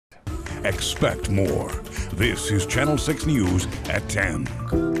Expect more. This is Channel 6 News at 10.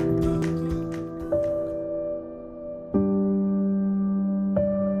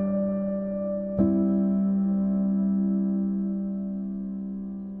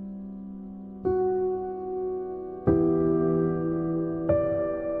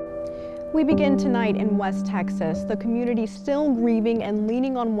 We begin tonight in West Texas. The community still grieving and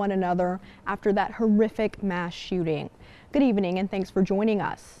leaning on one another after that horrific mass shooting. Good evening and thanks for joining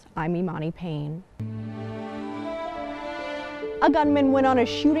us. I'm Imani Payne. A gunman went on a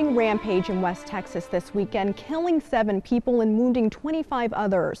shooting rampage in West Texas this weekend, killing 7 people and wounding 25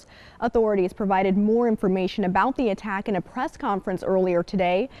 others. Authorities provided more information about the attack in a press conference earlier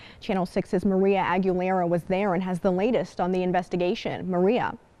today. Channel 6's Maria Aguilera was there and has the latest on the investigation.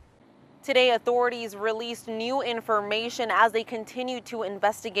 Maria. Today, authorities released new information as they continue to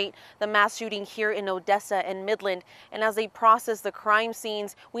investigate the mass shooting here in Odessa and Midland. And as they process the crime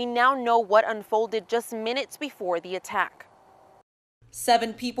scenes, we now know what unfolded just minutes before the attack.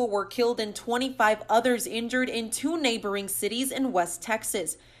 7 people were killed and 25 others injured in 2 neighboring cities in West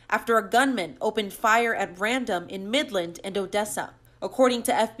Texas after a gunman opened fire at random in Midland and Odessa. According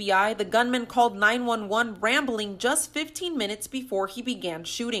to FBI, the gunman called 911 rambling just 15 minutes before he began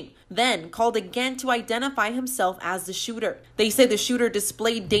shooting, then called again to identify himself as the shooter. They say the shooter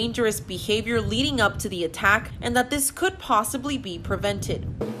displayed dangerous behavior leading up to the attack and that this could possibly be prevented.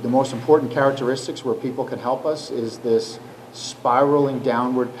 The most important characteristics where people can help us is this spiraling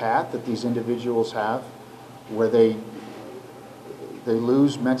downward path that these individuals have, where they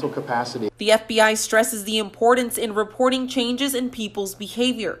lose mental capacity. The FBI stresses the importance in reporting changes in people's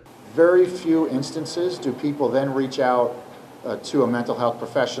behavior. Very few instances do people then reach out to a mental health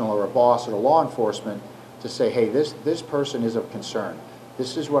professional or a boss or law enforcement to say, hey, this person is of concern.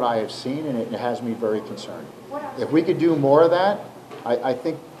 This is what I have seen and it has me very concerned. If we could do more of that, I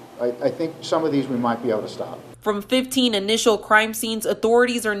think some of these we might be able to stop. From 15 initial crime scenes,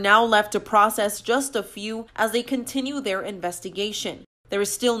 authorities are now left to process just a few as they continue their investigation. There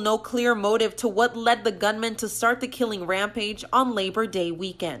is still no clear motive to what led the gunman to start the killing rampage on Labor Day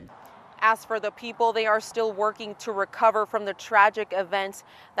weekend. As for the people, they are still working to recover from the tragic events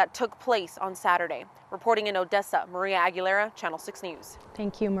that took place on Saturday. Reporting in Odessa, Maria Aguilera, Channel 6 News.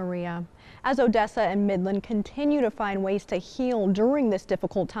 Thank you, Maria. As Odessa and Midland continue to find ways to heal during this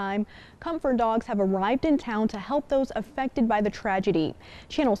difficult time, Comfort Dogs have arrived in town to help those affected by the tragedy.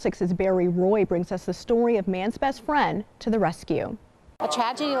 Channel 6's Barry Roy brings us the story of man's best friend to the rescue. A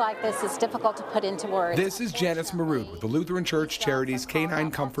tragedy like this is difficult to put into words. This is Janice Marood with the Lutheran Church Charities Canine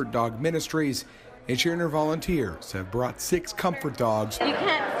Comfort Dog Ministries. And she and her volunteers have brought 6 comfort dogs. You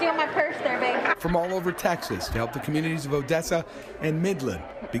can't steal my purse there, babe. From all over Texas to help the communities of Odessa and Midland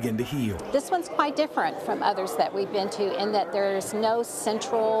begin to heal. This one's quite different from others that we've been to in that there's no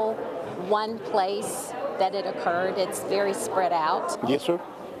central one place that it occurred. It's very spread out. Yes, sir.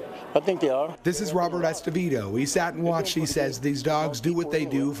 I think they are. This is Robert Estevido. He sat and watched, he says, these dogs do what they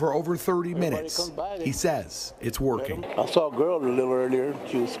do for over 30 minutes. He says it's working. I saw a girl a little earlier.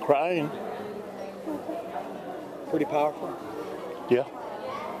 She was crying. Pretty powerful. Yeah.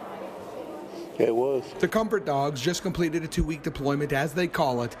 It was. The Comfort Dogs just completed a 2-week deployment, as they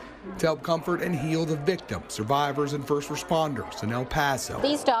call it, to help comfort and heal the victims, survivors, and first responders in El Paso.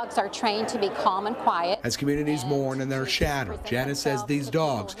 These dogs are trained to be calm and quiet. As communities mourn and they're shattered, Janice says these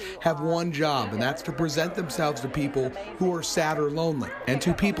dogs have one job, and that's to present themselves to people who are sad or lonely, and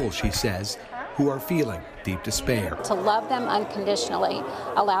to people, she says, who are feeling deep despair. To love them unconditionally,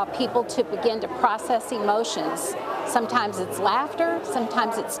 allow people to begin to process emotions. Sometimes it's laughter,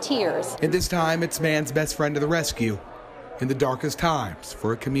 sometimes it's tears. And this time, it's man's best friend to the rescue in the darkest times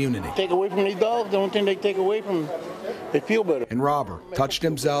for a community. Take away from these dogs, the only thing they take away from them, they feel better. And Robert touched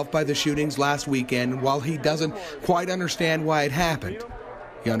himself by the shootings last weekend. While he doesn't quite understand why it happened,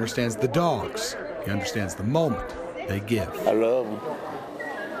 he understands the dogs. He understands the moment they give. I love them.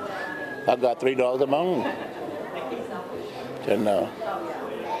 I got 3 dogs of my own. And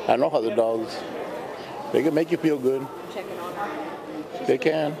I know how the dogs, they can make you feel good. They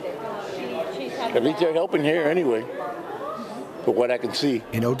can. At least they're helping here anyway, for what I can see.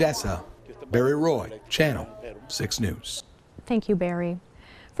 In Odessa, Barry Roy, Channel 6 News. Thank you, Barry.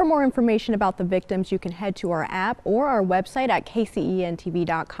 For more information about the victims, you can head to our app or our website at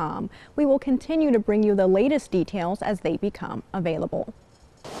kcentv.com. We will continue to bring you the latest details as they become available.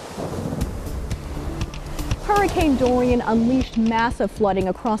 Hurricane Dorian unleashed massive flooding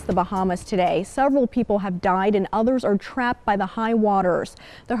across the Bahamas today. Several people have died and others are trapped by the high waters.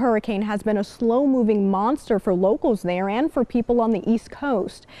 The hurricane has been a slow-moving monster for locals there and for people on the East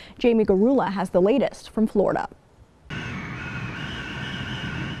Coast. Jamie Garula has the latest from Florida.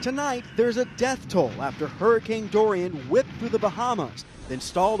 Tonight, there's a death toll after Hurricane Dorian whipped through the Bahamas, then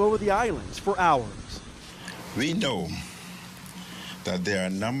stalled over the islands for hours. We know that there are a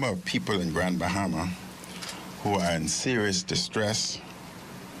number of people in Grand Bahama who are in serious distress,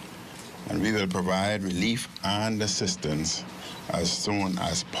 and we will provide relief and assistance as soon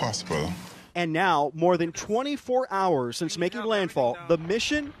as possible. And now, more than 24 hours since making landfall, the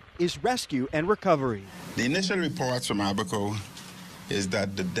mission is rescue and recovery. The initial reports from Abaco is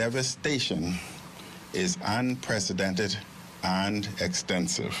that the devastation is unprecedented and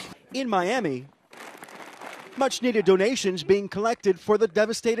extensive. In Miami, much-needed donations being collected for the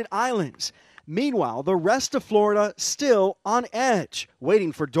devastated islands. Meanwhile, the rest of Florida still on edge,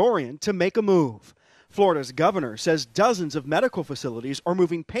 waiting for Dorian to make a move. Florida's governor says dozens of medical facilities are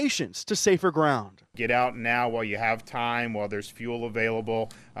moving patients to safer ground. Get out now while you have time, while there's fuel available,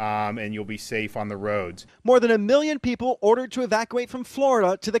 and you'll be safe on the roads. More than 1 million people ordered to evacuate from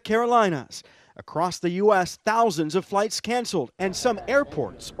Florida to the Carolinas. Across the U.S., thousands of flights canceled and some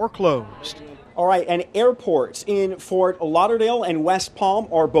airports are closed. All right, and airports in Fort Lauderdale and West Palm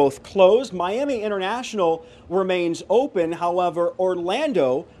are both closed. Miami International remains open. However,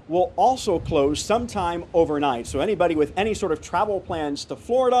 Orlando will also close sometime overnight. So anybody with any sort of travel plans to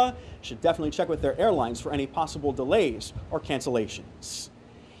Florida should definitely check with their airlines for any possible delays or cancellations.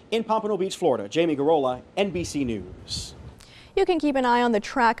 In Pompano Beach, Florida, Jamie Garola, NBC News. You can keep an eye on the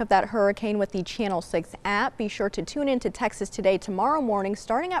track of that hurricane with the Channel 6 app. Be sure to tune in to Texas Today tomorrow morning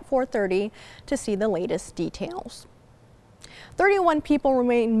starting at 4:30 to see the latest details. 31 people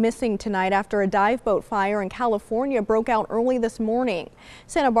remain missing tonight after a dive boat fire in California broke out early this morning.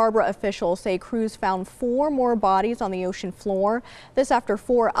 Santa Barbara officials say crews found 4 more bodies on the ocean floor. This after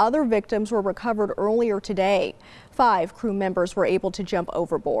 4 other victims were recovered earlier today. 5 crew members were able to jump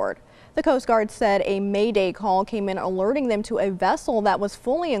overboard. The Coast Guard said a Mayday call came in alerting them to a vessel that was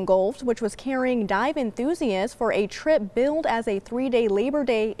fully engulfed, which was carrying dive enthusiasts for a trip billed as a 3-day Labor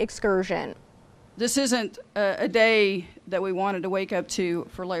Day excursion. This isn't a day that we wanted to wake up to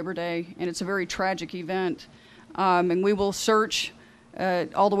for Labor Day, and it's a very tragic event. And we will search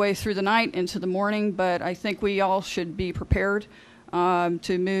all the way through the night into the morning, but I think we all should be prepared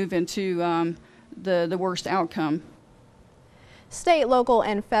to move into the worst outcome. State, local,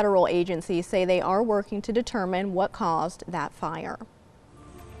 and federal agencies say they are working to determine what caused that fire.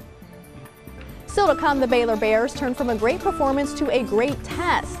 Still to come, the Baylor Bears turn from a great performance to a great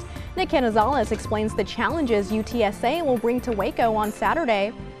test. Nick Canizales explains the challenges UTSA will bring to Waco on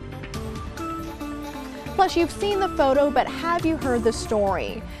Saturday. Plus, you've seen the photo, but have you heard the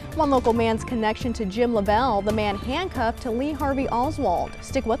story? One local man's connection to Jim Lavelle, the man handcuffed to Lee Harvey Oswald.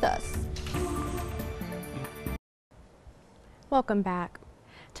 Stick with us. Welcome back.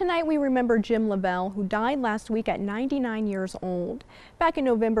 Tonight we remember Jim Lavelle, who died last week at 99 years old. Back in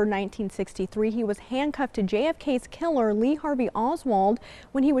November 1963, he was handcuffed to JFK's killer, Lee Harvey Oswald,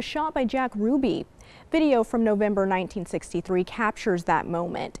 when he was shot by Jack Ruby. Video from November 1963 captures that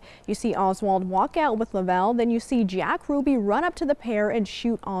moment. You see Oswald walk out with Lavelle, then you see Jack Ruby run up to the pair and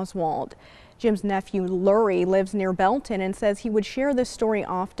shoot Oswald. Jim's nephew, Lurie, lives near Belton and says he would share this story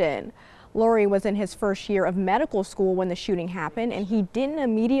often. Lurie was in his first year of medical school when the shooting happened, and he didn't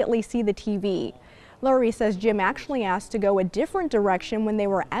immediately see the TV. Lurie says Jim actually asked to go a different direction when they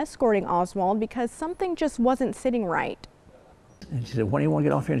were escorting Oswald because something just wasn't sitting right. And she said, "When do you want to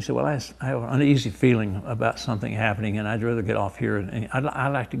get off here?" And he said, "Well, I have an uneasy feeling about something happening, and I'd rather get off here, and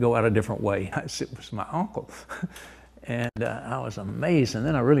I'd like to go out a different way." I said, "It was my uncle." And I was amazed, and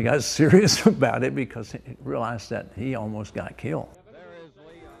then I really got serious about it because I realized that he almost got killed.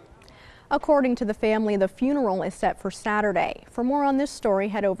 According to the family, the funeral is set for Saturday. For more on this story,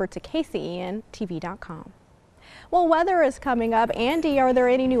 head over to KCENTV.com. Well, weather is coming up. Andy, are there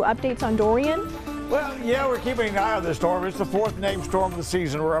any new updates on Dorian? Well, yeah, we're keeping an eye on this storm. It's the 4th named storm of the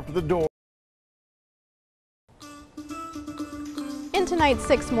season. We're up to the door. In tonight's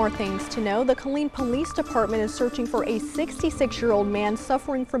 6 More Things to Know, the Killeen Police Department is searching for a 66-year-old man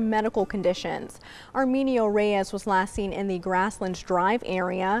suffering from medical conditions. Arminio Reyes was last seen in the Grasslands Drive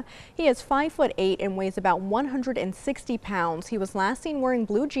area. He is 5'8" and weighs about 160 pounds. He was last seen wearing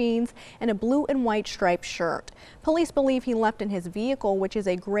blue jeans and a blue and white striped shirt. Police believe he left in his vehicle, which is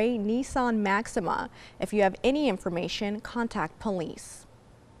a gray Nissan Maxima. If you have any information, contact police.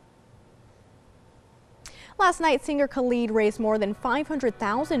 Last night, singer Khalid raised more than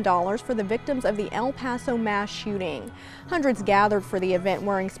 $500,000 for the victims of the El Paso mass shooting. Hundreds gathered for the event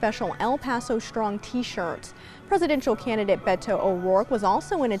wearing special El Paso Strong t-shirts. Presidential candidate Beto O'Rourke was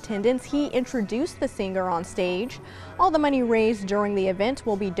also in attendance. He introduced the singer on stage. All the money raised during the event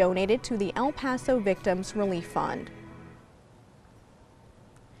will be donated to the El Paso Victims Relief Fund.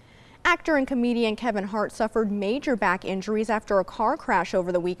 Actor and comedian Kevin Hart suffered major back injuries after a car crash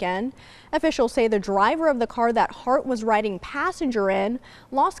over the weekend. Officials say the driver of the car that Hart was riding passenger in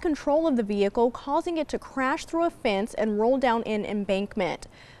lost control of the vehicle, causing it to crash through a fence and roll down an embankment.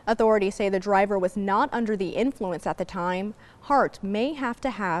 Authorities say the driver was not under the influence at the time. Hart may have to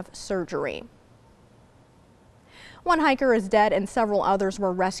have surgery. One hiker is dead and several others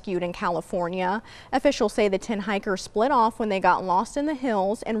were rescued in California. Officials say the 10 hikers split off when they got lost in the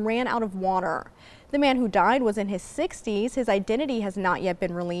hills and ran out of water. The man who died was in his 60s. His identity has not yet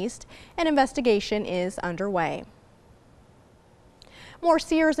been released. An investigation is underway. More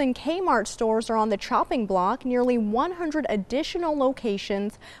Sears and Kmart stores are on the chopping block. Nearly 100 additional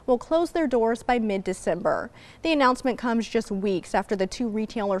locations will close their doors by mid-December. The announcement comes just weeks after the two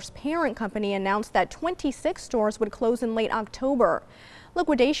retailers' parent company announced that 26 stores would close in late October.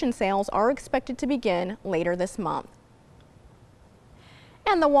 Liquidation sales are expected to begin later this month.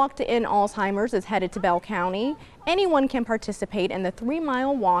 And the Walk to End Alzheimer's is headed to Bell County. Anyone can participate in the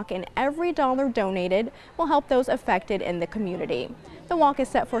 3-mile walk, and every dollar donated will help those affected in the community. The walk is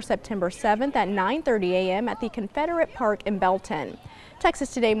set for September 7th at 9:30 a.m. at the Confederate Park in Belton.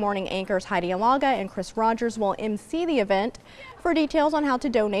 Texas Today morning anchors Heidi Alaga and Chris Rogers will MC the event. For details on how to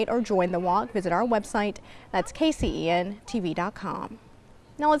donate or join the walk, visit our website. That's kcentv.com.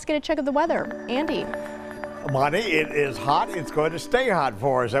 Now let's get a check of the weather. Andy. Monty, it is hot. It's going to stay hot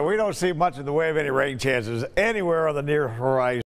for us, and we don't see much in the way of any rain chances anywhere on the near horizon.